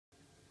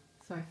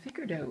So I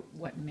figured out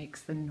what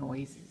makes the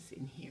noises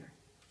in here.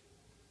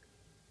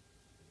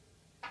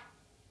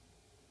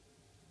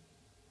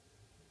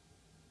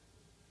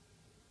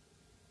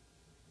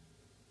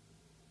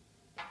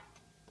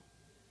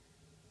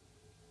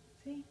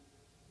 See?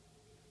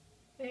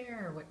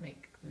 They're what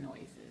make the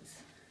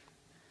noises.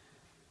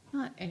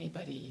 Not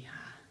anybody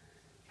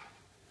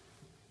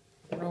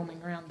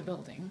roaming around the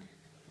building.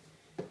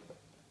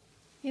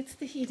 It's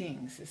the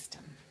heating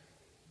system.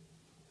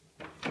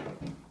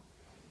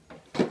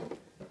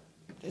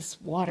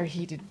 This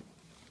water-heated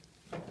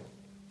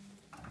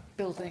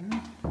building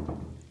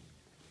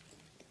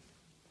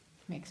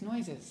makes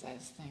noises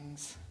as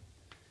things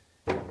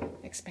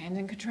expand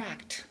and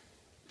contract.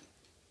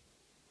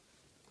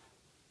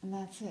 And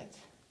that's it.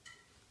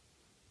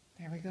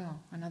 There we go,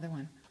 another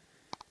one.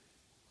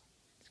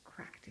 It's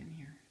cracked in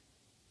here.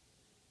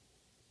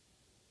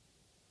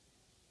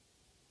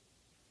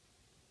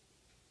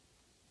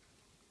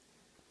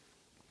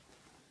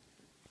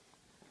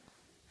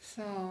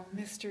 So,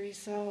 mystery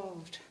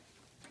solved.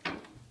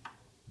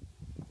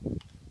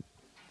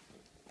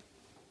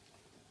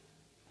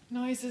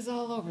 Noises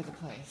all over the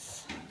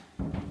place.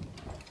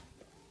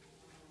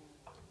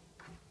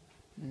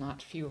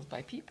 Not fueled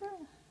by people,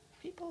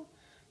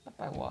 but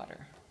by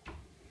water.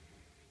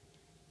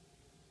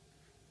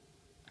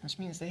 Which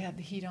means they have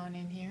the heat on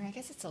in here. I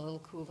guess it's a little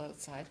cool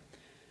outside.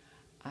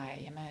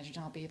 I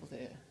imagine I'll be able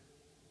to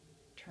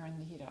turn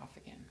the heat off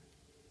again.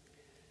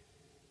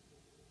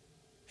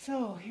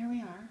 So here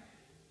we are.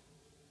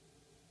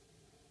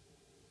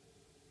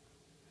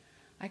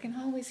 I can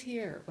always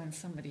hear when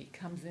somebody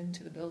comes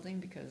into the building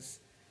because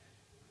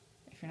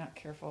if you're not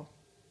careful,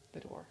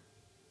 the door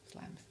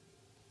slams.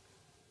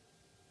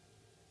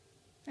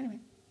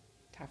 Anyway,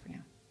 ta for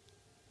now.